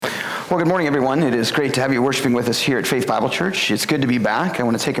Well, good morning, everyone. It is great to have you worshiping with us here at Faith Bible Church. It's good to be back. I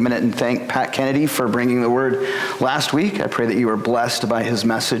want to take a minute and thank Pat Kennedy for bringing the word last week. I pray that you were blessed by his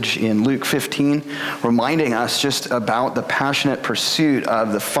message in Luke 15, reminding us just about the passionate pursuit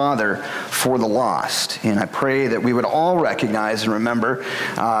of the Father for the lost. And I pray that we would all recognize and remember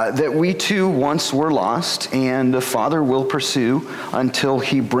that we too once were lost, and the Father will pursue until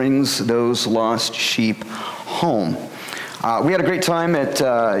he brings those lost sheep home. We had a great time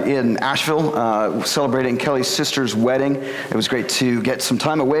in Asheville celebrating Kelly's sister's wedding. It was great to get some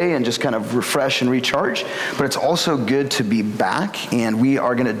time away and just kind of refresh and recharge. But it's also good to be back, and we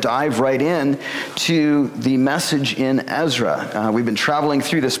are going to dive right in to the message in Ezra. We've been traveling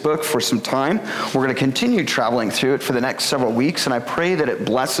through this book for some time. We're going to continue traveling through it for the next several weeks, and I pray that it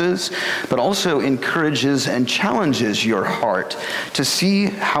blesses, but also encourages and challenges your heart to see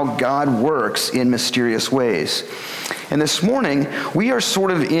how God works in mysterious ways. And this morning, we are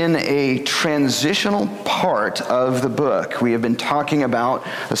sort of in a transitional part of the book. We have been talking about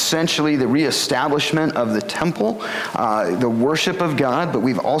essentially the reestablishment of the temple, the worship of God, but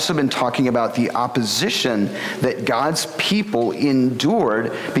we've also been talking about the opposition that God's people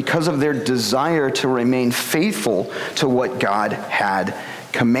endured because of their desire to remain faithful to what God had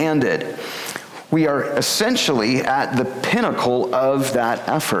commanded. We are essentially at the pinnacle of that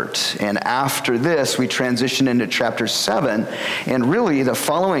effort. And after this, we transition into chapter 7. And really, the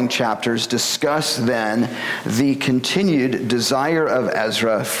following chapters discuss then the continued desire of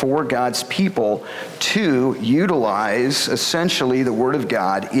Ezra for God's people to utilize essentially the Word of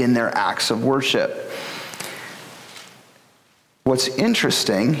God in their acts of worship. What's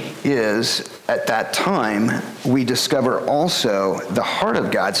interesting is at that time, we discover also the heart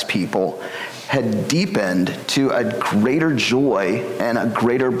of God's people had deepened to a greater joy and a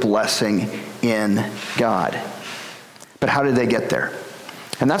greater blessing in God. But how did they get there?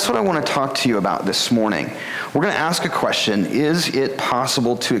 And that's what I want to talk to you about this morning. We're going to ask a question: is it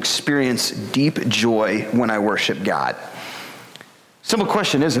possible to experience deep joy when I worship God? Simple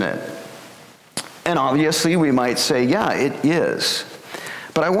question, isn't it? And obviously we might say, yeah, it is.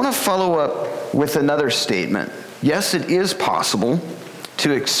 But I want to follow up with another statement. Yes, it is possible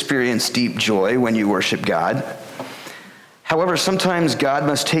to experience deep joy when you worship God. However, sometimes God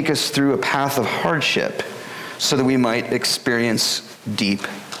must take us through a path of hardship so that we might experience deep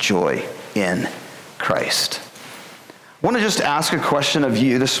joy in Christ. I want to just ask a question of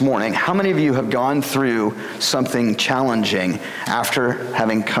you this morning. How many of you have gone through something challenging after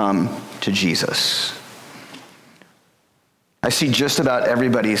having come to Jesus? I see just about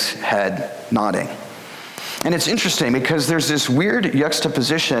everybody's head nodding. And it's interesting because there's this weird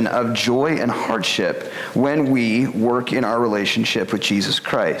juxtaposition of joy and hardship when we work in our relationship with Jesus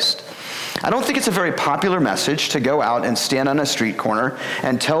Christ. I don't think it's a very popular message to go out and stand on a street corner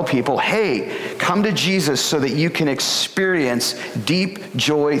and tell people, hey, come to Jesus so that you can experience deep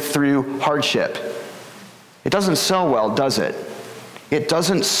joy through hardship. It doesn't sell well, does it? It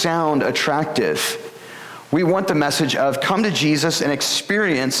doesn't sound attractive. We want the message of come to Jesus and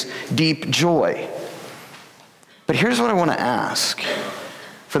experience deep joy. But here's what I want to ask.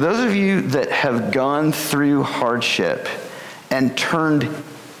 For those of you that have gone through hardship and turned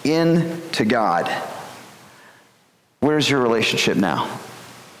into God, where's your relationship now?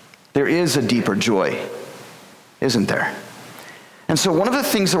 There is a deeper joy, isn't there? And so one of the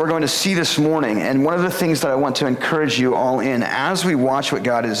things that we're going to see this morning, and one of the things that I want to encourage you all in as we watch what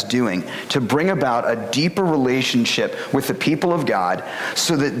God is doing to bring about a deeper relationship with the people of God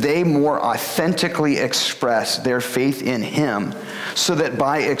so that they more authentically express their faith in Him, so that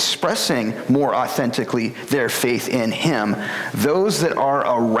by expressing more authentically their faith in Him, those that are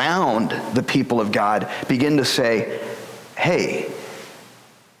around the people of God begin to say, hey,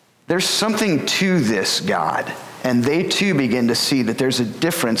 there's something to this God. And they too begin to see that there's a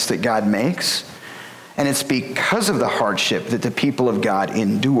difference that God makes. And it's because of the hardship that the people of God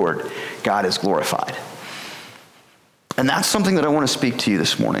endured, God is glorified. And that's something that I want to speak to you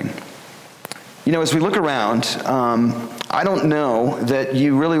this morning. You know, as we look around, I don't know that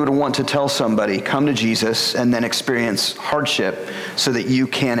you really would want to tell somebody, come to Jesus and then experience hardship so that you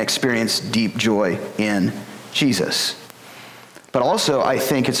can experience deep joy in Jesus. But also, I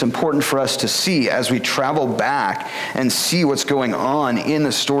think it's important for us to see, as we travel back and see what's going on in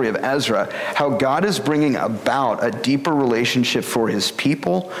the story of Ezra, how God is bringing about a deeper relationship for His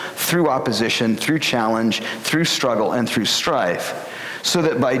people through opposition, through challenge, through struggle, and through strife. So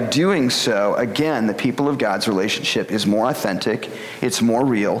that by doing so, again, the people of God's relationship is more authentic, it's more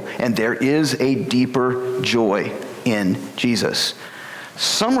real, and there is a deeper joy in Jesus.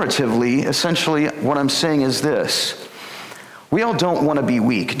 Summatively, essentially, what I'm saying is this. We all don't want to be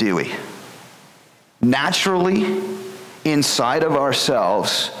weak, do we? Naturally, inside of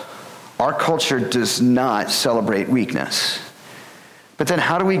ourselves, our culture does not celebrate weakness. But then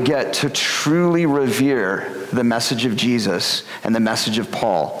how do we get to truly revere the message of Jesus and the message of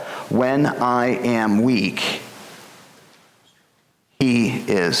Paul? When I am weak, he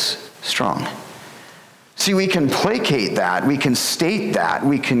is strong. See, we can placate that, we can state that,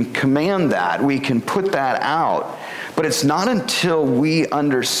 we can command that, we can put that out, but it's not until we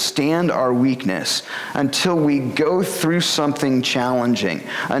understand our weakness, until we go through something challenging,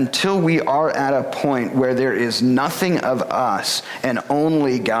 until we are at a point where there is nothing of us and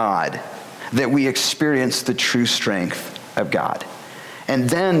only God, that we experience the true strength of God. And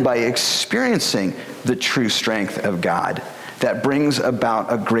then by experiencing the true strength of God, that brings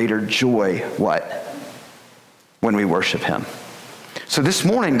about a greater joy, what? When we worship him. So this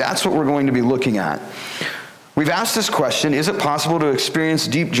morning, that's what we're going to be looking at. We've asked this question, is it possible to experience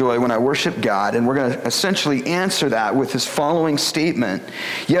deep joy when I worship God? And we're going to essentially answer that with this following statement.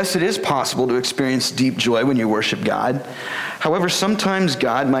 Yes, it is possible to experience deep joy when you worship God. However, sometimes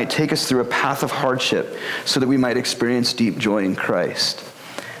God might take us through a path of hardship so that we might experience deep joy in Christ.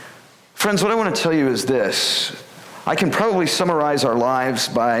 Friends, what I want to tell you is this. I can probably summarize our lives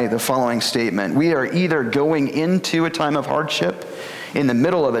by the following statement. We are either going into a time of hardship, in the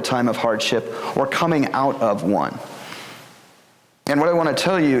middle of a time of hardship, or coming out of one. And what I want to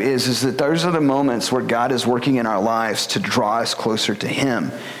tell you is that those are the moments where God is working in our lives to draw us closer to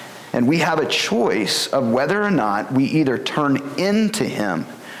him. And we have a choice of whether or not we either turn into him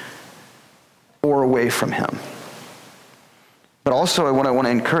or away from him. But also what I want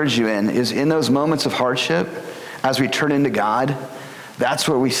to encourage you in is in those moments of hardship, as we turn into God, that's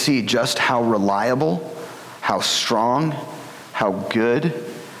where we see just how reliable, how strong, how good,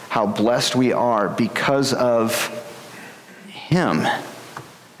 how blessed we are because of him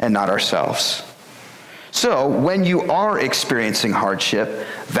and not ourselves. So when you are experiencing hardship,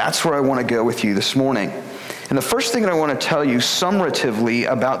 that's where I want to go with you this morning. And the first thing that I want to tell you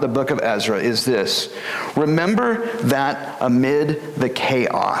summatively about the book of Ezra is this. Remember that amid the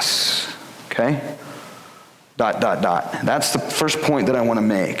chaos, okay? ... That's the first point that I want to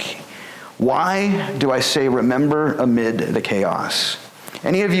make. Why do I say remember amid the chaos?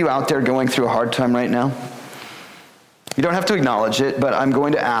 Any of you out there going through a hard time right now? You don't have to acknowledge it, but I'm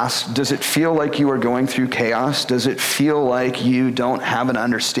going to ask, does it feel like you are going through chaos? Does it feel like you don't have an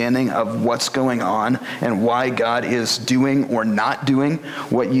understanding of what's going on and why God is doing or not doing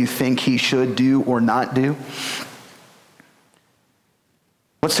what you think he should do or not do?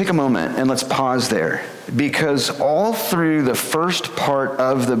 Let's take a moment and let's pause there, because all through the first part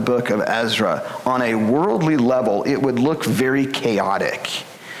of the book of Ezra, on a worldly level, it would look very chaotic.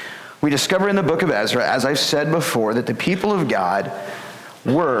 We discover in the book of Ezra, as I've said before, that the people of God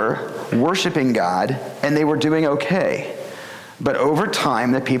were worshiping God and they were doing okay. But over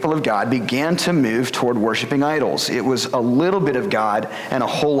time, the people of God began to move toward worshiping idols. It was a little bit of God and a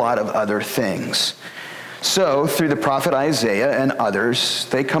whole lot of other things. So, through the prophet Isaiah and others,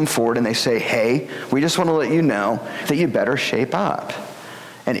 they come forward and they say, hey, we just want to let you know that you better shape up.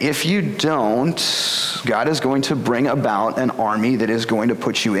 And if you don't, God is going to bring about an army that is going to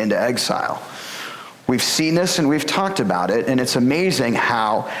put you into exile. We've seen this and we've talked about it, and it's amazing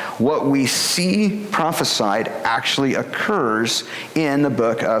how what we see prophesied actually occurs in the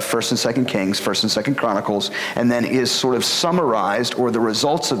book of 1st and 2nd Kings, 1st and 2nd Chronicles, and then is sort of summarized, or the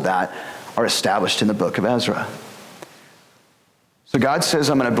results of that are established in the book of Ezra. So God says,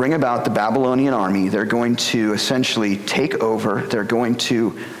 I'm going to bring about the Babylonian army. They're going to essentially take over. They're going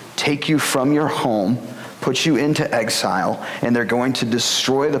to take you from your home, put you into exile, and they're going to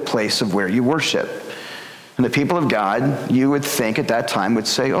destroy the place of where you worship. And the people of God, you would think at that time, would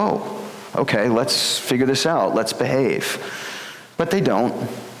say, oh, okay, let's figure this out. Let's behave. But they don't.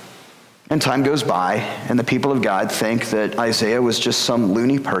 And time goes by, and the people of God think that Isaiah was just some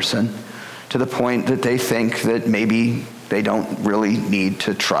loony person, to the point that they think that maybe they don't really need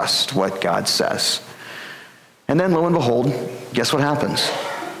to trust what God says. And then lo and behold, guess what happens?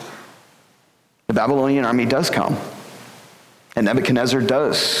 The Babylonian army does come. And Nebuchadnezzar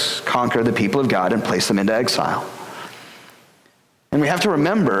does conquer the people of God and place them into exile. And we have to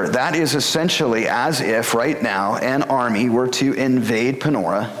remember that is essentially as if right now an army were to invade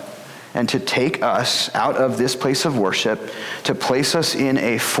Panora and to take us out of this place of worship, to place us in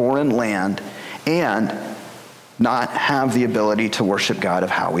a foreign land, and not have the ability to worship God of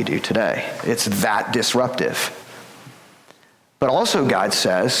how we do today. It's that disruptive. But also God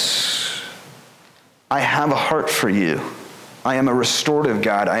says, I have a heart for you. I am a restorative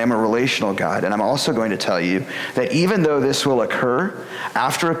God. I am a relational God. And I'm also going to tell you that even though this will occur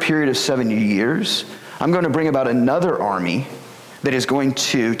after a period of 70 years, I'm going to bring about another army that is going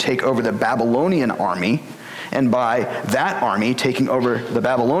to take over the Babylonian army. And by that army taking over the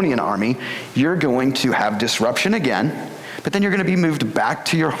Babylonian army, you're going to have disruption again, but then you're going to be moved back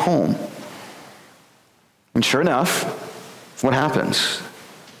to your home. And sure enough, what happens?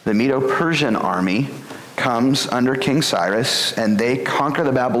 The Medo-Persian army comes under King Cyrus, and they conquer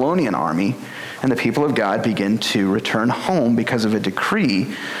the Babylonian army, and the people of God begin to return home because of a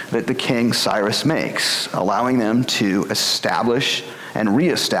decree that the King Cyrus makes, allowing them to establish and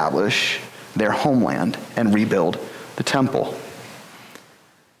reestablish their homeland and rebuild the temple.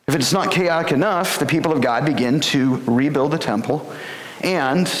 If it's not chaotic enough, the people of God begin to rebuild the temple,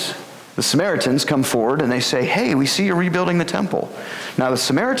 and the Samaritans come forward and they say, hey, we see you're rebuilding the temple. Now, the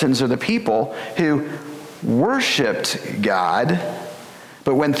Samaritans are the people who worshiped God,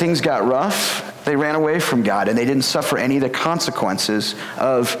 but when things got rough, they ran away from God, and they didn't suffer any of the consequences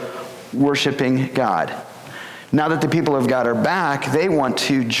of worshiping God. Now that the people of God are back, they want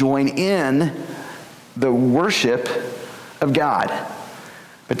to join in the worship of God.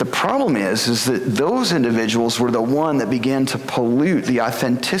 But the problem is that those individuals were the one that began to pollute the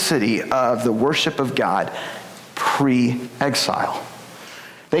authenticity of the worship of God pre-exile.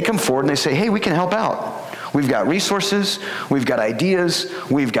 They come forward and they say, hey, we can help out. We've got resources, we've got ideas,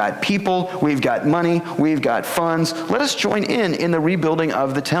 we've got people, we've got money, we've got funds. Let us join in the rebuilding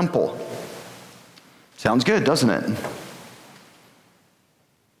of the temple. Sounds good, doesn't it?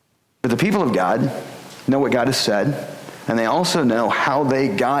 But the people of God know what God has said, and they also know how they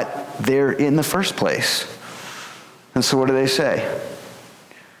got there in the first place. And so what do they say?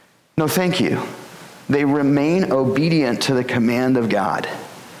 No, thank you. They remain obedient to the command of God.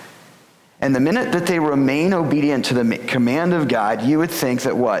 And the minute that they remain obedient to the command of God, you would think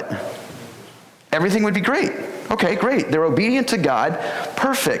that what? Everything would be great. Okay, great. They're obedient to God.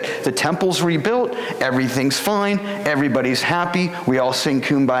 Perfect. The temple's rebuilt. Everything's fine. Everybody's happy. We all sing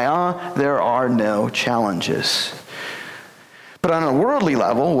Kumbaya. There are no challenges. But on a worldly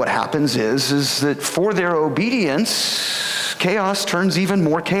level, what happens is that for their obedience, chaos turns even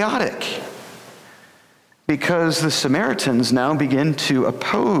more chaotic. Because the Samaritans now begin to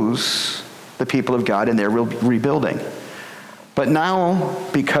oppose the people of God in their rebuilding. But now,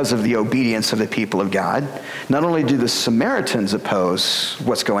 because of the obedience of the people of God, not only do the Samaritans oppose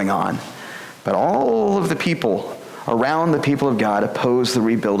what's going on, but all of the people around the people of God oppose the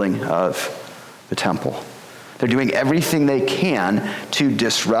rebuilding of the temple. They're doing everything they can to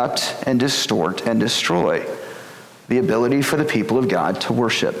disrupt and distort and destroy the ability for the people of God to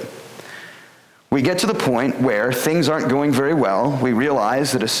worship. We get to the point where things aren't going very well. We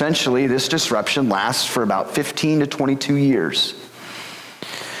realize that essentially this disruption lasts for about 15 to 22 years.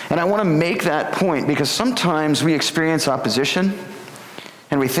 And I want to make that point because sometimes we experience opposition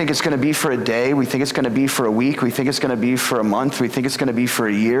and we think it's going to be for a day, we think it's going to be for a week, we think it's going to be for a month, we think it's going to be for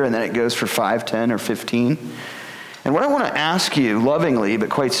a year, and then it goes for 5, 10, or 15. And what I want to ask you lovingly, but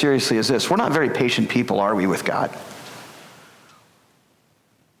quite seriously, is this. We're not very patient people, are we, with God?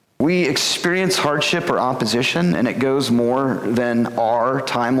 We experience hardship or opposition, and it goes more than our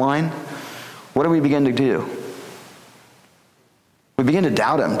timeline. What do we begin to do? We begin to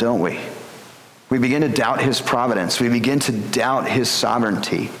doubt him, don't we? We begin to doubt his providence. We begin to doubt his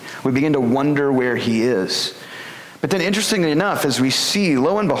sovereignty. We begin to wonder where he is. But then interestingly enough, as we see,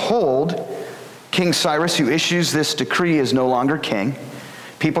 lo and behold, King Cyrus, who issues this decree, is no longer king.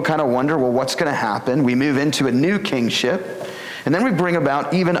 People kind of wonder, well, what's going to happen? We move into a new kingship. And then we bring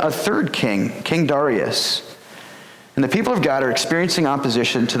about even a third king, King Darius. And the people of God are experiencing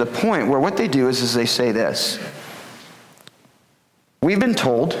opposition to the point where what they do is they say this. We've been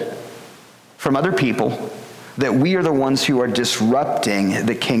told from other people that we are the ones who are disrupting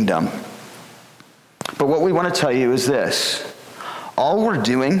the kingdom. But what we want to tell you is this. All we're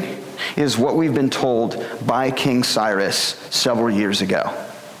doing is what we've been told by King Cyrus several years ago.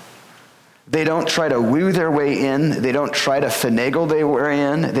 They don't try to woo their way in. They don't try to finagle their way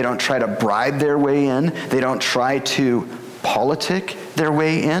in. They don't try to bribe their way in. They don't try to politic their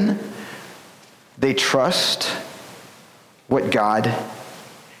way in. They trust what God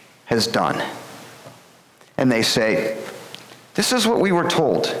has done. And they say, this is what we were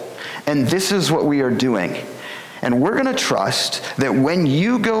told, and this is what we are doing. And we're going to trust that when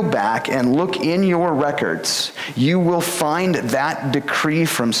you go back and look in your records, you will find that decree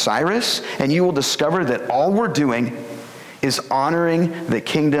from Cyrus, and you will discover that all we're doing is honoring the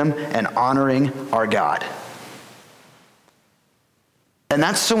kingdom and honoring our God. And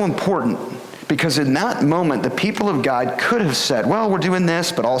that's so important Because in that moment, the people of God could have said, well, we're doing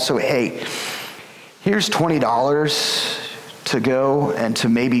this, but also, hey, here's $20 to go and to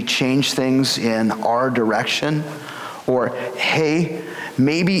maybe change things in our direction. Or, hey,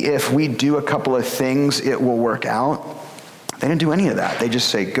 maybe if we do a couple of things, it will work out. They didn't do any of that. They just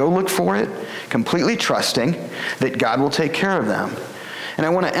say, go look for it, completely trusting that God will take care of them. And I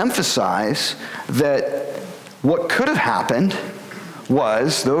want to emphasize that what could have happened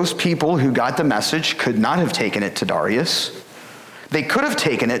was those people who got the message could not have taken it to Darius. They could have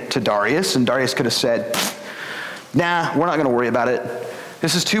taken it to Darius, and Darius could have said, nah, we're not going to worry about it.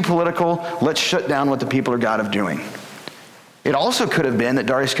 This is too political. Let's shut down what the people of God are doing. It also could have been that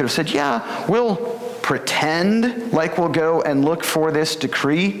Darius could have said, yeah, we'll pretend like we'll go and look for this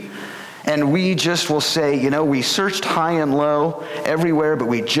decree, and we just will say, we searched high and low everywhere, but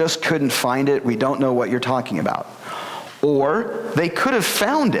we just couldn't find it. We don't know what you're talking about. Or they could have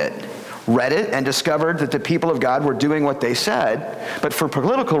found it, read it, and discovered that the people of God were doing what they said, but for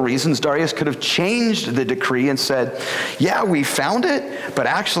political reasons, Darius could have changed the decree and said, yeah, we found it, but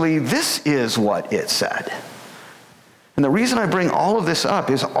actually this is what it said. And the reason I bring all of this up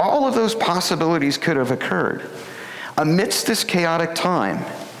is all of those possibilities could have occurred amidst this chaotic time.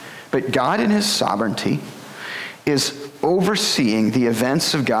 But God in his sovereignty is overseeing the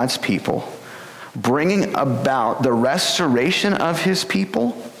events of God's people, bringing about the restoration of his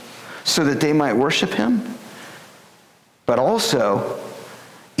people so that they might worship him, but also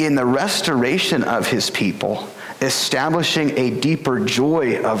in the restoration of his people, establishing a deeper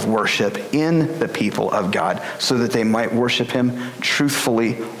joy of worship in the people of God so that they might worship him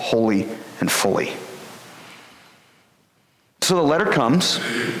truthfully, wholly, and fully. So the letter comes,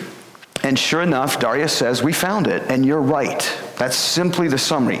 and sure enough, Darius says, we found it, and you're right. That's simply the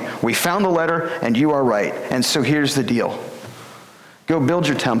summary. We found the letter, and you are right. And so here's the deal. Go build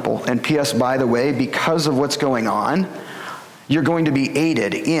your temple. And P.S., by the way, because of what's going on, you're going to be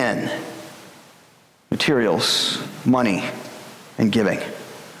aided in materials, money, and giving.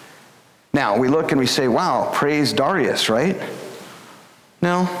 Now, we look and we say, wow, praise Darius, right?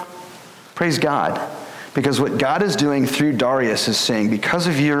 No, praise God. Because what God is doing through Darius is saying, because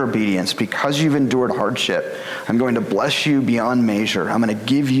of your obedience, because you've endured hardship, I'm going to bless you beyond measure. I'm going to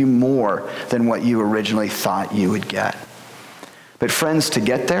give you more than what you originally thought you would get. But friends, to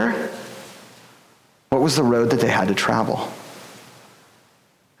get there, what was the road that they had to travel?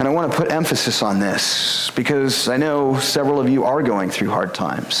 And I want to put emphasis on this because I know several of you are going through hard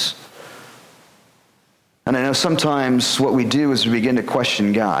times. And I know sometimes what we do is we begin to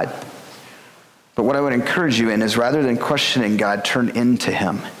question God. But what I would encourage you in is rather than questioning God, turn into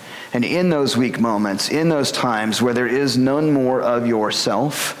him. And in those weak moments, in those times where there is none more of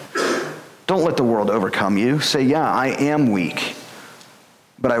yourself, don't let the world overcome you. Say, yeah, I am weak,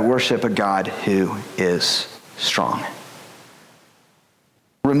 but I worship a God who is strong.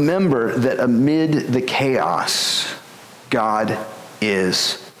 Remember that amid the chaos, God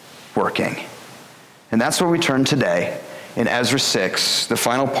is working. And that's where we turn today in Ezra 6, the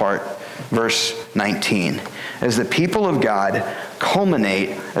final part, verse 19, as the people of God culminate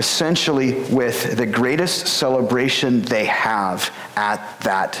essentially with the greatest celebration they have at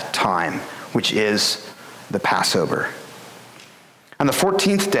that time, which is the Passover. On the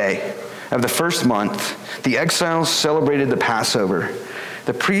 14th day of the first month, the exiles celebrated the Passover.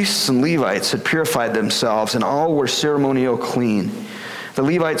 The priests and Levites had purified themselves, and all were ceremonial clean. The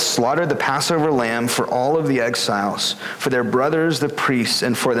Levites slaughtered the Passover lamb for all of the exiles, for their brothers the priests,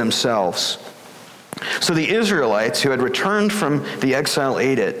 and for themselves. So the Israelites who had returned from the exile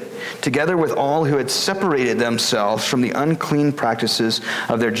ate it, together with all who had separated themselves from the unclean practices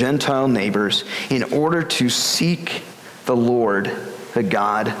of their Gentile neighbors, in order to seek the Lord, the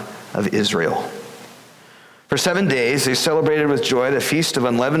God of Israel. For 7 days they celebrated with joy the feast of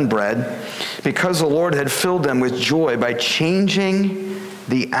unleavened bread, because the Lord had filled them with joy by changing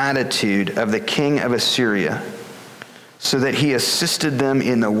the attitude of the king of Assyria, so that he assisted them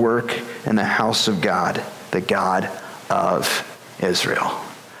in the work in the house of God, the God of Israel.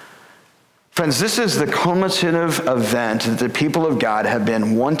 Friends, this is the cumulative event that the people of God have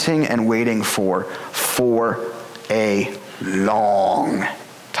been wanting and waiting for a long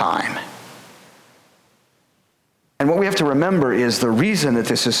time. And what we have to remember is the reason that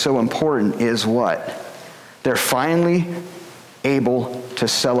this is so important is what? They're finally able to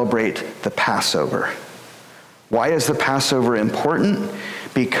celebrate the Passover. Why is the Passover important?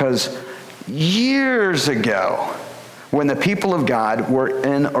 Because years ago, when the people of God were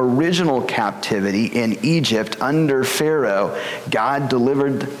in original captivity in Egypt under Pharaoh, God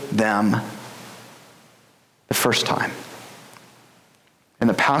delivered them the first time. And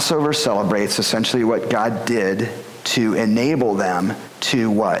the Passover celebrates essentially what God did to enable them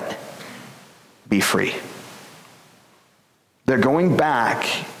to what? Be free. They're going back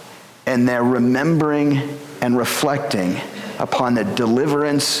and they're remembering and reflecting upon the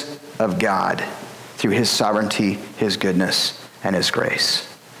deliverance of God through his sovereignty, his goodness, and his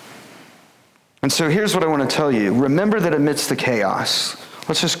grace. And so here's what I want to tell you. Remember that amidst the chaos,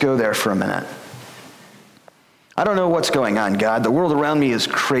 let's just go there for a minute. I don't know what's going on, God. The world around me is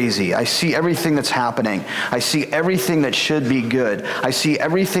crazy. I see everything that's happening. I see everything that should be good. I see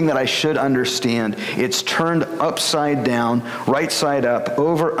everything that I should understand. It's turned upside down, right side up,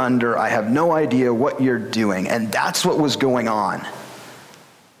 over, under. I have no idea what you're doing. And that's what was going on.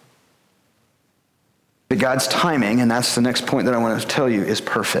 But God's timing, and that's the next point that I want to tell you, is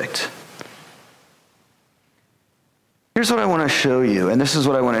perfect. Here's what I want to show you, and this is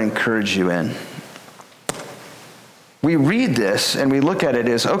what I want to encourage you in. We read this and we look at it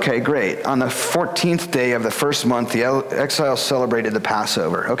as, okay, great. On the 14th day of the first month, the exiles celebrated the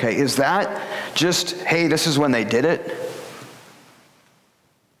Passover. Okay, is that just, hey, this is when they did it?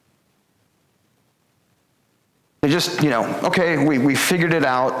 They just, okay, we figured it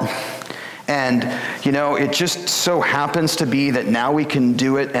out. And, it just so happens to be that now we can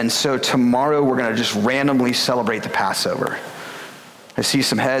do it. And so tomorrow we're going to just randomly celebrate the Passover. I see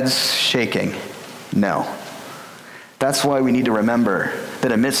some heads shaking. No. That's why we need to remember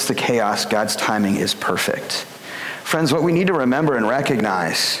that amidst the chaos, God's timing is perfect. Friends, what we need to remember and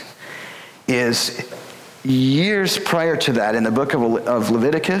recognize is years prior to that, in the book of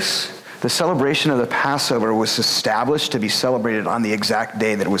Leviticus, the celebration of the Passover was established to be celebrated on the exact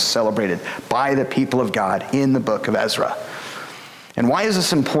day that it was celebrated by the people of God in the book of Ezra. And why is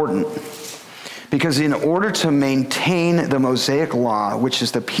this important? Because in order to maintain the Mosaic law, which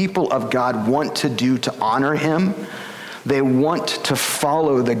is the people of God want to do to honor him, they want to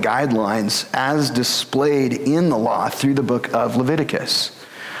follow the guidelines as displayed in the law through the book of Leviticus.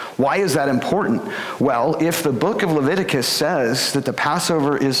 Why is that important? Well, if the book of Leviticus says that the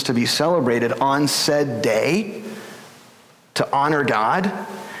Passover is to be celebrated on said day to honor God,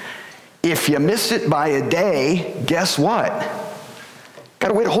 if you miss it by a day, guess what? Got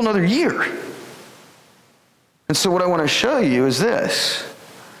to wait a whole nother year. And so what I want to show you is this.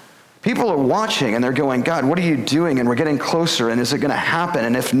 People are watching and they're going, God, what are you doing? And we're getting closer. And is it going to happen?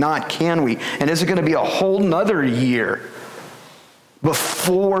 And if not, can we? And is it going to be a whole nother year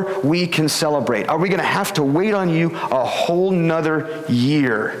before we can celebrate? Are we going to have to wait on you a whole nother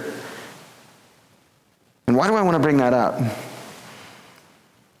year? And why do I want to bring that up?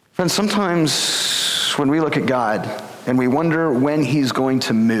 Friends, sometimes when we look at God and we wonder when he's going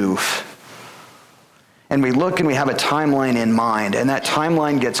to move, and we look and we have a timeline in mind, and that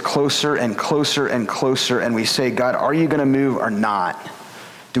timeline gets closer and closer and closer, and we say, God, are you going to move or not?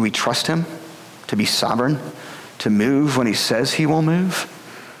 Do we trust him to be sovereign, to move when he says he will move?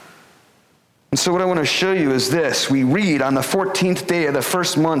 And so what I want to show you is this. We read, on the 14th day of the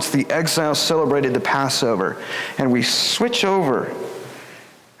first month, the exiles celebrated the Passover. And we switch over,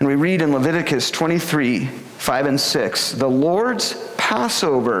 and we read in Leviticus 23, 5 and 6, the Lord's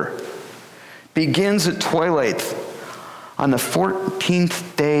Passover begins at twilight on the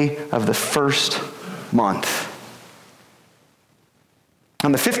 14th day of the first month.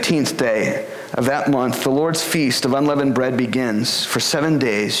 On the 15th day of that month, the Lord's feast of unleavened bread begins. For 7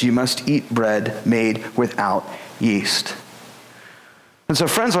 days you must eat bread made without yeast. And so,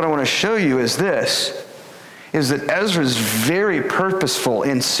 friends, what I want to show you is this, is that Ezra is very purposeful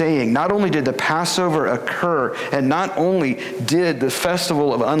in saying not only did the Passover occur and not only did the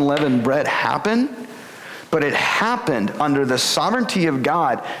festival of unleavened bread happen, but it happened under the sovereignty of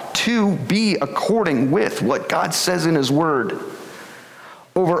God to be according with what God says in his word.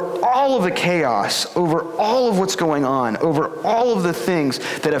 Over all of the chaos, over all of what's going on, over all of the things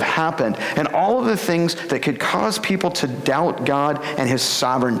that have happened, and all of the things that could cause people to doubt God and his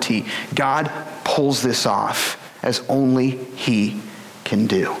sovereignty, God pulls this off as only he can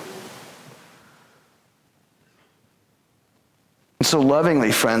do. And so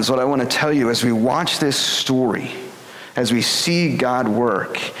lovingly, friends, what I want to tell you as we watch this story, as we see God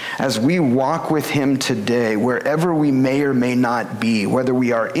work, as we walk with him today, wherever we may or may not be, whether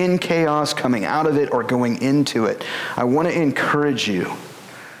we are in chaos, coming out of it, or going into it, I want to encourage you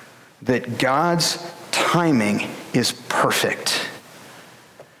that God's timing is perfect.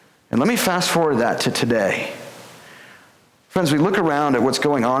 And let me fast forward that to today. Friends, we look around at what's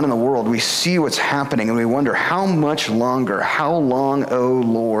going on in the world, we see what's happening, and we wonder how much longer, how long, O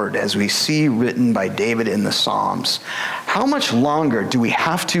Lord, as we see written by David in the Psalms, how much longer do we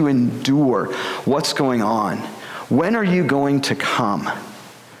have to endure what's going on? When are you going to come?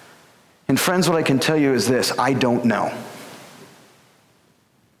 And friends, what I can tell you is this: I don't know.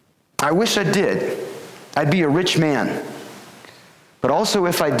 I wish I did. I'd be a rich man. But also,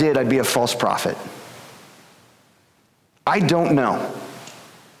 if I did, I'd be a false prophet. I don't know.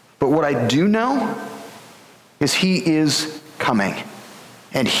 But what I do know is he is coming.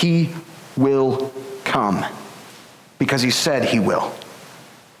 And he will come. Because he said he will.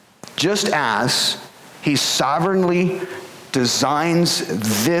 Just as he sovereignly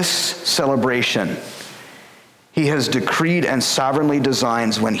designs this celebration, he has decreed and sovereignly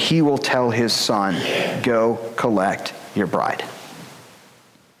designs when he will tell his son, go collect your bride.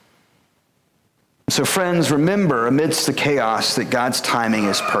 So friends, remember, amidst the chaos, that God's timing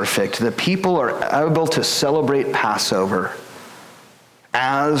is perfect. The people are able to celebrate Passover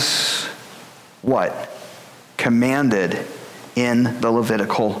as what? Commanded in the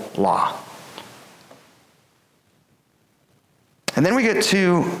Levitical law. And then we get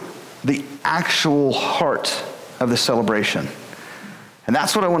to the actual heart of the celebration. And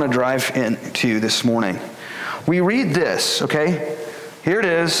that's what I want to drive into this morning. We read this, okay? Here it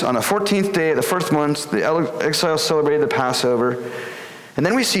is, on the 14th day of the first month, the exiles celebrated the Passover. And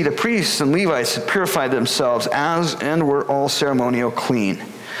then we see the priests and Levites had purified themselves and were all ceremonial clean.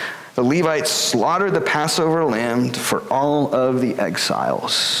 The Levites slaughtered the Passover lamb for all of the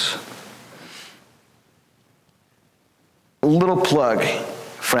exiles. A little plug,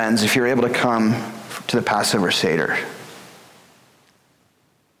 friends, if you're able to come to the Passover Seder.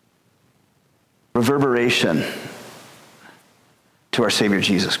 Reverberation to our Savior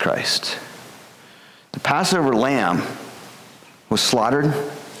Jesus Christ. The Passover lamb was slaughtered.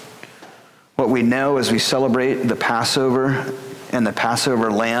 What we know as we celebrate the Passover and the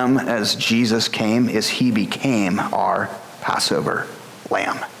Passover lamb as Jesus came is he became our Passover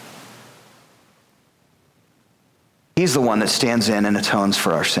lamb. He's the one that stands in and atones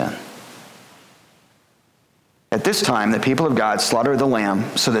for our sin. At this time, the people of God slaughtered the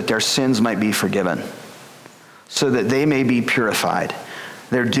lamb so that their sins might be forgiven, so that they may be purified.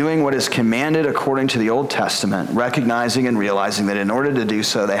 They're doing what is commanded according to the Old Testament, recognizing and realizing that in order to do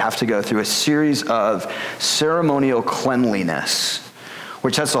so, they have to go through a series of ceremonial cleanliness,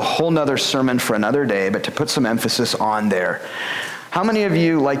 which that's a whole nother sermon for another day, but to put some emphasis on there. How many of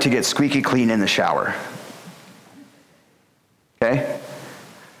you like to get squeaky clean in the shower? Okay?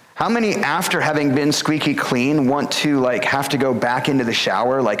 How many, after having been squeaky clean, want to have to go back into the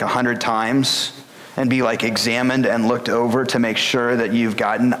shower 100 times and be examined and looked over to make sure that you've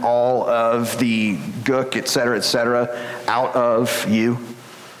gotten all of the gook, et cetera, out of you?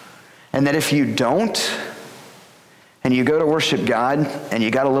 And that if you don't, and you go to worship God, and you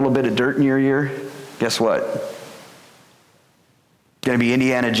got a little bit of dirt in your ear, guess what? It's going to be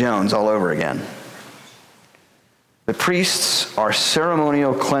Indiana Jones all over again. The priests are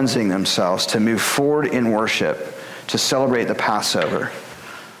ceremonial cleansing themselves to move forward in worship, to celebrate the Passover,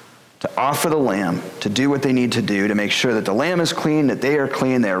 to offer the lamb, to do what they need to do to make sure that the lamb is clean, that they are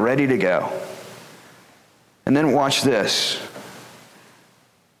clean, they're ready to go. And then watch this.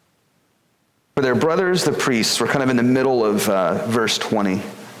 For their brothers, the priests, we're kind of in the middle of verse 20.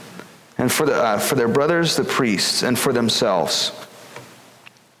 And for their brothers, the priests, and for themselves.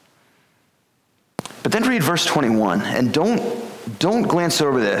 But then read verse 21, and don't glance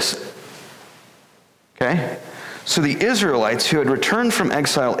over this. Okay? So the Israelites who had returned from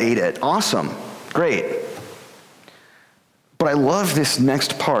exile ate it. Awesome. Great. But I love this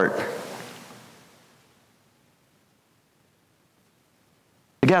next part.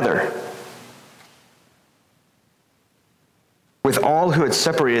 Together, with all who had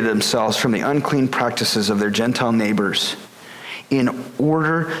separated themselves from the unclean practices of their Gentile neighbors, in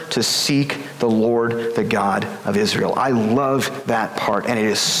order to seek the Lord, the God of Israel. I love that part, and it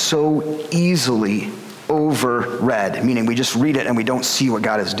is so easily overread, meaning we just read it and we don't see what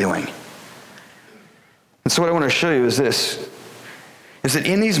God is doing. And so what I want to show you is this, is that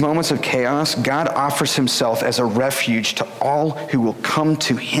in these moments of chaos, God offers himself as a refuge to all who will come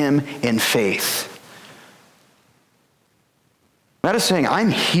to him in faith. That is saying, I'm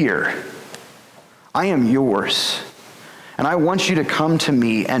here. I am yours. And I want you to come to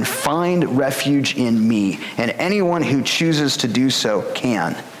me and find refuge in me. And anyone who chooses to do so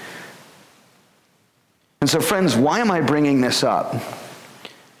can. And so, friends, why am I bringing this up?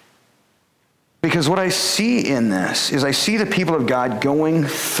 Because what I see in this is I see the people of God going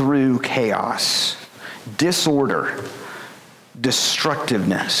through chaos, disorder,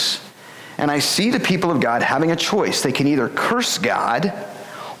 destructiveness. And I see the people of God having a choice. They can either curse God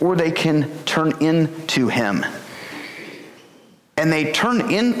or they can turn into him. And they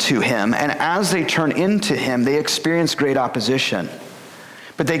turn into him, and as they turn into him, they experience great opposition.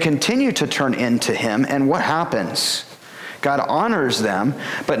 But they continue to turn into him, and what happens? God honors them,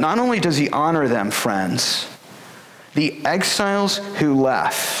 but not only does he honor them, friends, the exiles who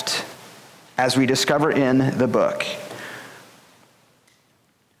left, as we discover in the book,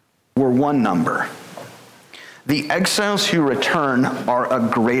 were one number. The exiles who return are a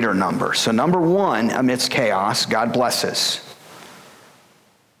greater number. So number one, amidst chaos, God blesses.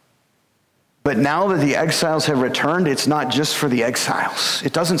 But now that the exiles have returned, it's not just for the exiles.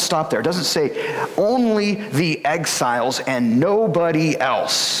 It doesn't stop there. It doesn't say only the exiles and nobody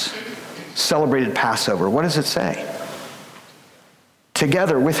else celebrated Passover. What does it say?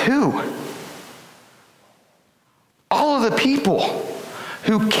 Together with who? All of the people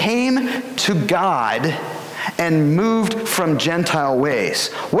who came to God and moved from Gentile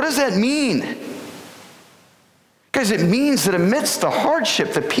ways. What does that mean? Because it means that amidst the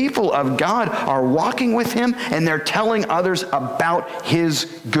hardship, the people of God are walking with him and they're telling others about his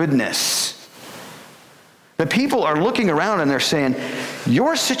goodness. The people are looking around and they're saying,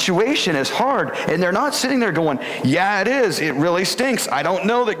 your situation is hard. And they're not sitting there going, yeah, it is. It really stinks. I don't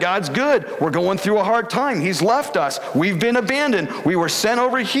know that God's good. We're going through a hard time. He's left us. We've been abandoned. We were sent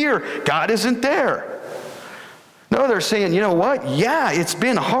over here. God isn't there. No, they're saying, you know what? Yeah, it's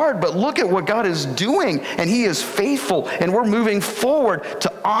been hard, but look at what God is doing, and he is faithful, and we're moving forward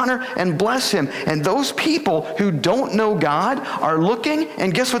to honor and bless him. And those people who don't know God are looking,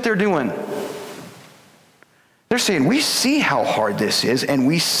 and guess what they're doing? They're saying, we see how hard this is, and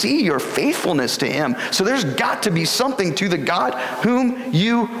we see your faithfulness to him, so there's got to be something to the God whom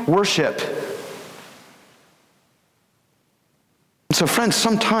you worship. So friends,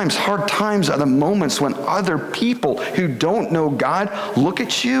 sometimes hard times are the moments when other people who don't know God look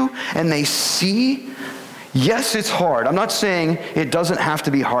at you and they see, yes, it's hard. I'm not saying it doesn't have to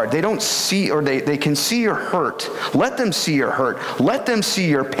be hard. They don't see, or they can see your hurt. Let them see your hurt. Let them see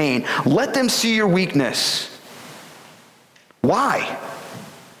your pain. Let them see your weakness. Why?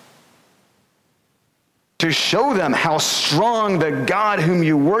 To show them how strong the God whom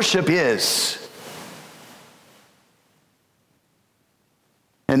you worship is.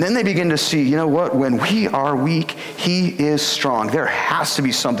 And then they begin to see, you know what? When we are weak, he is strong. There has to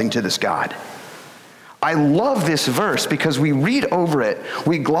be something to this God. I love this verse because we read over it,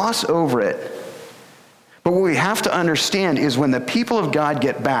 we gloss over it. But what we have to understand is when the people of God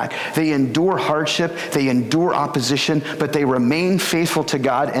get back, they endure hardship, they endure opposition, but they remain faithful to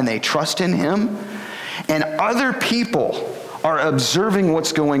God and they trust in him. And other people are observing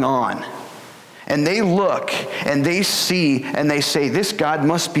what's going on. And they look and they see and they say, this God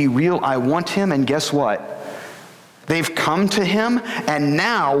must be real. I want him. And guess what? They've come to him. And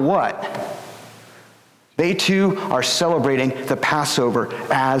now what? They too are celebrating the Passover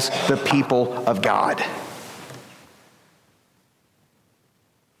as the people of God.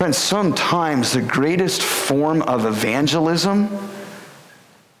 Friends, sometimes the greatest form of evangelism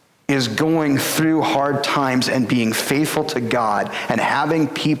is going through hard times and being faithful to God and having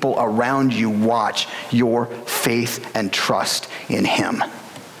people around you watch your faith and trust in him.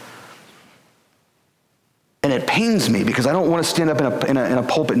 And it pains me because I don't want to stand up in a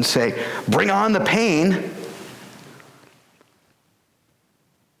pulpit and say, bring on the pain.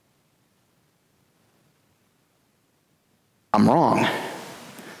 I'm wrong.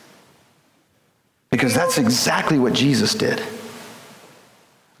 Because that's exactly what Jesus did.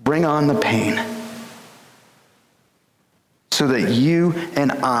 Bring on the pain so that you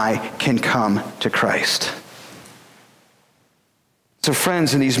and I can come to Christ. So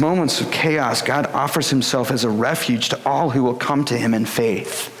friends, in these moments of chaos, God offers himself as a refuge to all who will come to him in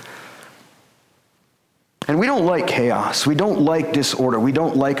faith. And we don't like chaos. We don't like disorder. We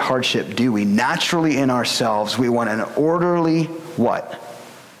don't like hardship, do we? Naturally in ourselves, we want an orderly, what?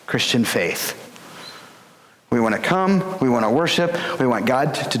 Christian faith. We want to come, we want to worship, we want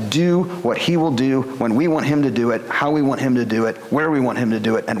God to do what he will do when we want him to do it, how we want him to do it, where we want him to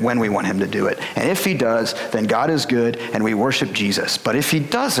do it, and when we want him to do it. And if he does, then God is good and we worship Jesus. But if he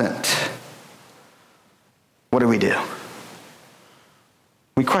doesn't, what do?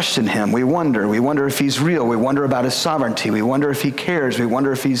 We question him, we wonder if he's real, we wonder about his sovereignty, we wonder if he cares, we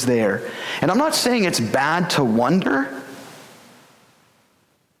wonder if he's there. And I'm not saying it's bad to wonder,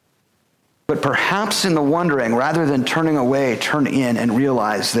 but perhaps in the wondering, rather than turning away, turn in and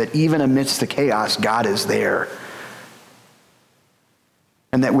realize that even amidst the chaos, God is there.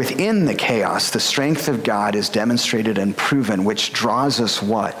 And that within the chaos, the strength of God is demonstrated and proven, which draws us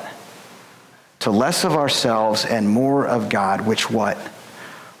what? To less of ourselves and more of God, which what?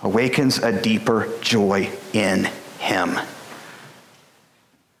 Awakens a deeper joy in him.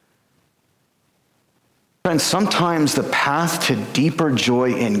 Friends, sometimes the path to deeper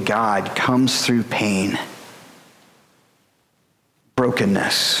joy in God comes through pain,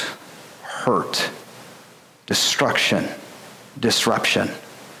 brokenness, hurt, destruction, disruption,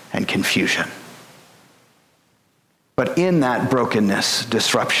 and confusion. But in that brokenness,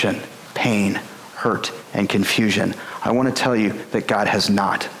 disruption, pain, hurt, and confusion, I want to tell you that God has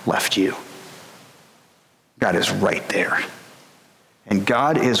not left you. God is right there. And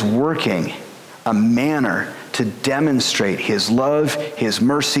God is working a manner to demonstrate his love, his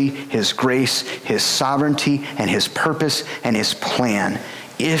mercy, his grace, his sovereignty, and his purpose and his plan,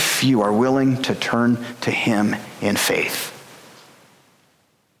 if you are willing to turn to him in faith.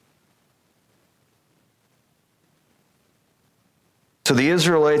 So the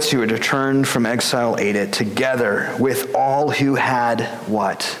Israelites who had returned from exile ate it together with all who had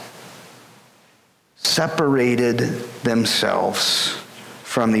what? Separated themselves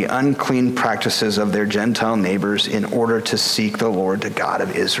from the unclean practices of their Gentile neighbors in order to seek the Lord, the God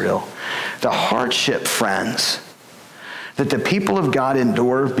of Israel. The hardship, friends, that the people of God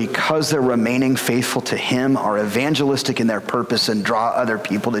endure because they're remaining faithful to him are evangelistic in their purpose and draw other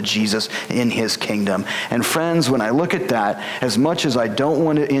people to Jesus in his kingdom. And friends, when I look at that, as much as I don't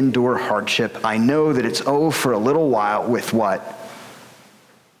want to endure hardship, I know that it's for a little while with what?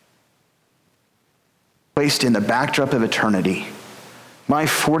 Placed in the backdrop of eternity. My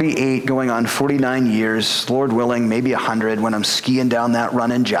 48 going on 49 years, Lord willing, maybe 100 when I'm skiing down that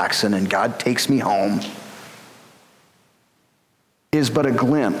run in Jackson and God takes me home, is but a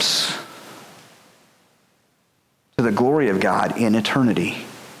glimpse to the glory of God in eternity.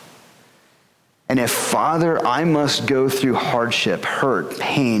 And if, Father, I must go through hardship, hurt,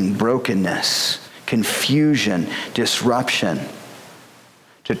 pain, brokenness, confusion, disruption,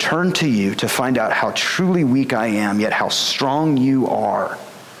 to turn to you to find out how truly weak I am, yet how strong you are.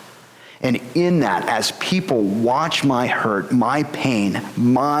 And in that, as people watch my hurt, my pain,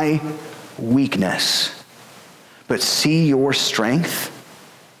 my weakness, but see your strength,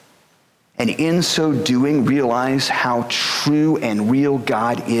 and in so doing realize how true and real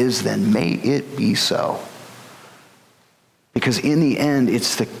God is, then may it be so. Because in the end,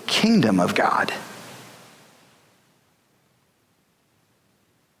 it's the kingdom of God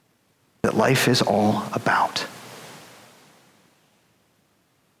that life is all about.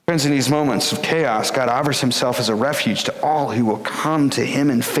 Friends, in these moments of chaos, God offers himself as a refuge to all who will come to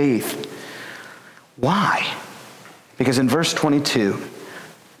him in faith. Why? Because in verse 22,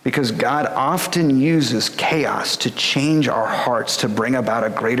 because God often uses chaos to change our hearts to bring about a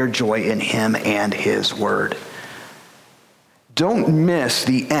greater joy in him and his word. Don't miss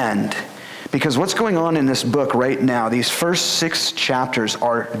the end, because what's going on in this book right now, these first 6 chapters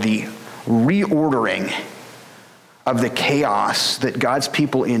are the reordering of the chaos that God's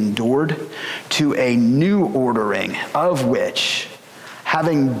people endured to a new ordering of which,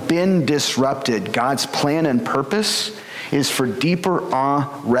 having been disrupted, God's plan and purpose is for deeper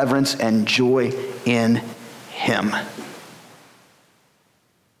awe, reverence, and joy in him.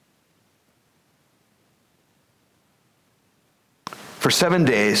 For 7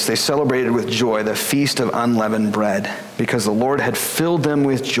 days, they celebrated with joy the feast of unleavened bread, because the Lord had filled them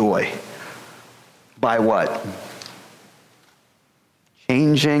with joy. By what?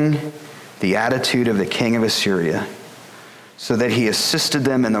 Changing the attitude of the king of Assyria, so that he assisted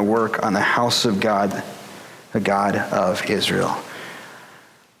them in the work on the house of God, the God of Israel.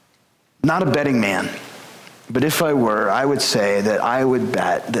 Not a betting man, but if I were, I would say that I would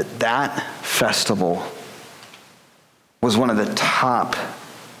bet that that festival was one of the top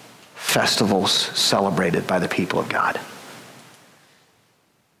festivals celebrated by the people of God.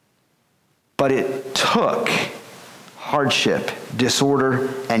 But it took hardship, disorder,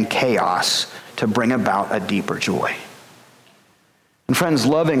 and chaos to bring about a deeper joy. And friends,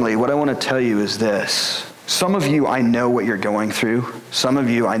 lovingly, what I want to tell you is this. Some of you, I know what you're going through. Some of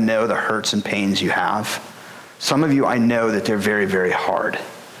you, I know the hurts and pains you have. Some of you, I know that they're very, very hard.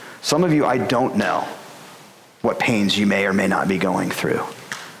 Some of you, I don't know what pains you may or may not be going through.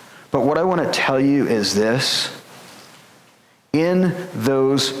 But what I want to tell you is this. In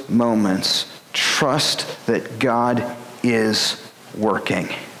those moments, trust that God is working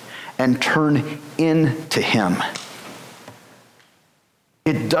and turn into him.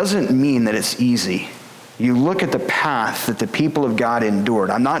 It doesn't mean that it's easy. You look at the path that the people of God endured.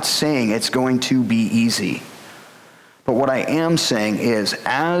 I'm not saying it's going to be easy. But what I am saying is,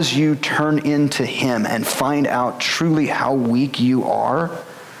 as you turn into him and find out truly how weak you are,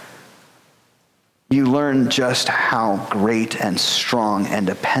 you learn just how great and strong and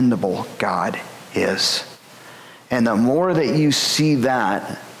dependable God is. And the more that you see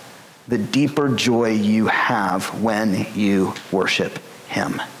that, the deeper joy you have when you worship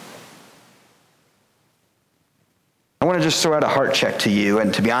him. I want to just throw out a heart check to you,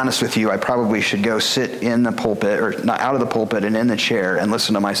 and to be honest with you, I probably should go sit in the pulpit, or not out of the pulpit and in the chair and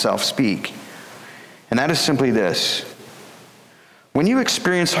listen to myself speak. And that is simply this. When you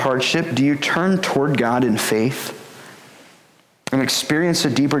experience hardship, do you turn toward God in faith and experience a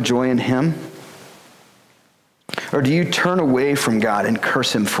deeper joy in him? Or do you turn away from God and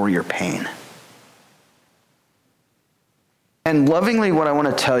curse him for your pain? And lovingly, what I want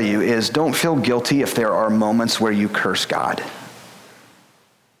to tell you is don't feel guilty if there are moments where you curse God.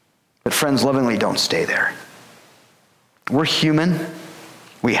 But friends, lovingly, don't stay there. We're human.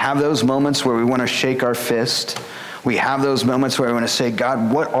 We have those moments where we want to shake our fist. We have those moments where we want to say,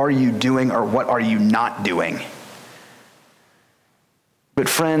 God, what are you doing or what are you not doing? But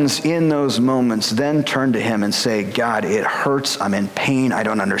friends, in those moments, then turn to him and say, God, it hurts. I'm in pain. I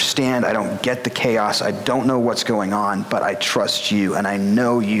don't understand. I don't get the chaos. I don't know what's going on, but I trust you, and I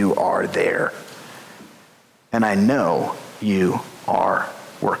know you are there. And I know you are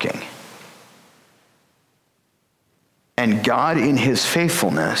working. And God, in his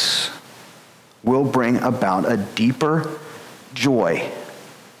faithfulness, will bring about a deeper joy,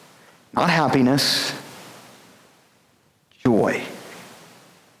 not happiness, joy,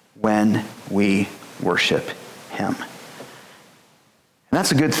 when we worship him. And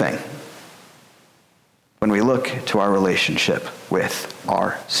that's a good thing when we look to our relationship with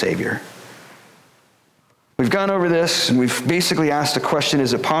our Savior. We've gone over this, and we've basically asked a question,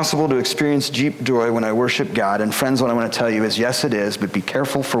 is it possible to experience deep joy when I worship God? And friends, what I want to tell you is, yes, it is, but be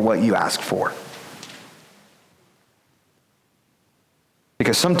careful for what you ask for.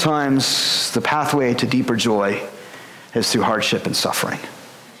 Because sometimes the pathway to deeper joy is through hardship and suffering.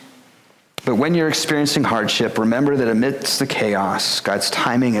 But when you're experiencing hardship, remember that amidst the chaos, God's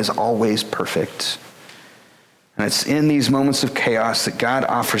timing is always perfect. And it's in these moments of chaos that God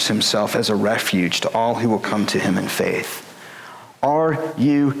offers himself as a refuge to all who will come to him in faith. Are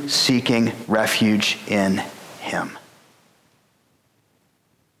you seeking refuge in him?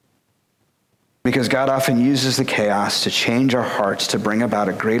 Because God often uses the chaos to change our hearts, to bring about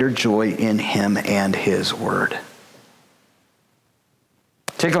a greater joy in him and his word.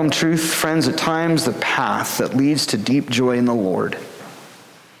 Take home truth, friends, at times the path that leads to deep joy in the Lord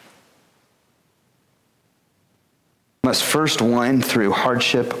must first wind through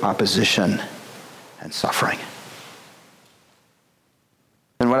hardship, opposition, and suffering.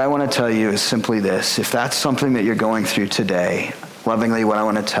 And what I want to tell you is simply this. If that's something that you're going through today, lovingly, what I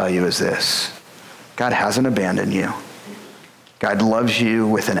want to tell you is this. God hasn't abandoned you. God loves you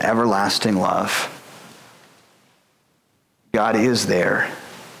with an everlasting love. God is there.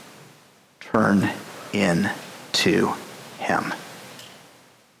 Turn into him.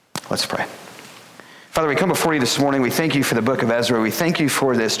 Let's pray. Father, we come before you this morning. We thank you for the book of Ezra. We thank you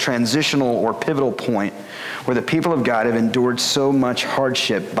for this transitional or pivotal point where the people of God have endured so much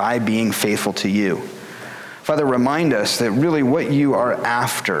hardship by being faithful to you. Father, remind us that really what you are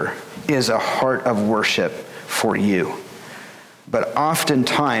after is a heart of worship for you. But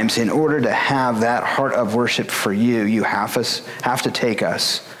oftentimes, in order to have that heart of worship for you, you have to take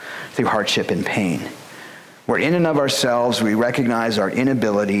us through hardship and pain. Where in and of ourselves, we recognize our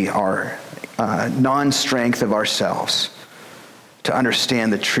inability, our non-strength of ourselves to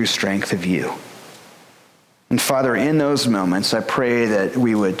understand the true strength of you. And Father, in those moments, I pray that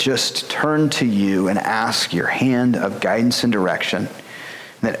we would just turn to you and ask your hand of guidance and direction.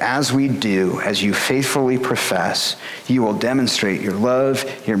 That as we do, as you faithfully profess, you will demonstrate your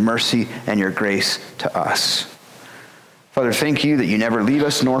love, your mercy, and your grace to us. Father, thank you that you never leave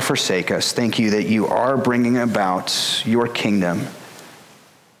us nor forsake us. Thank you that you are bringing about your kingdom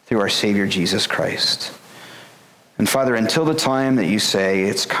through our Savior, Jesus Christ. And Father, until the time that you say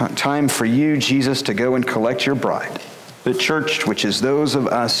it's time for you, Jesus, to go and collect your bride, the church, which is those of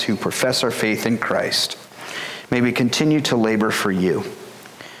us who profess our faith in Christ, may we continue to labor for you.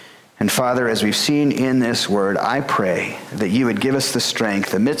 And Father, as we've seen in this word, I pray that you would give us the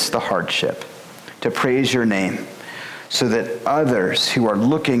strength amidst the hardship to praise your name, so that others who are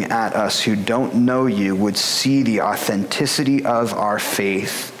looking at us who don't know you would see the authenticity of our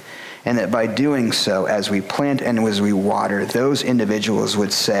faith, and that by doing so, as we plant and as we water, those individuals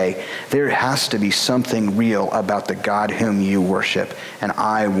would say, there has to be something real about the God whom you worship, and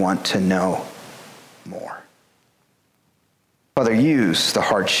I want to know more. Father, use the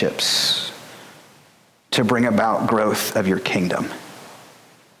hardships to bring about growth of your kingdom,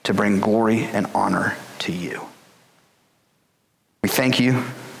 to bring glory and honor to you. We thank you.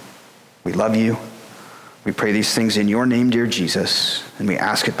 We love you. We pray these things in your name, dear Jesus, and we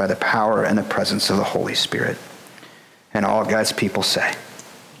ask it by the power and the presence of the Holy Spirit. And all God's people say,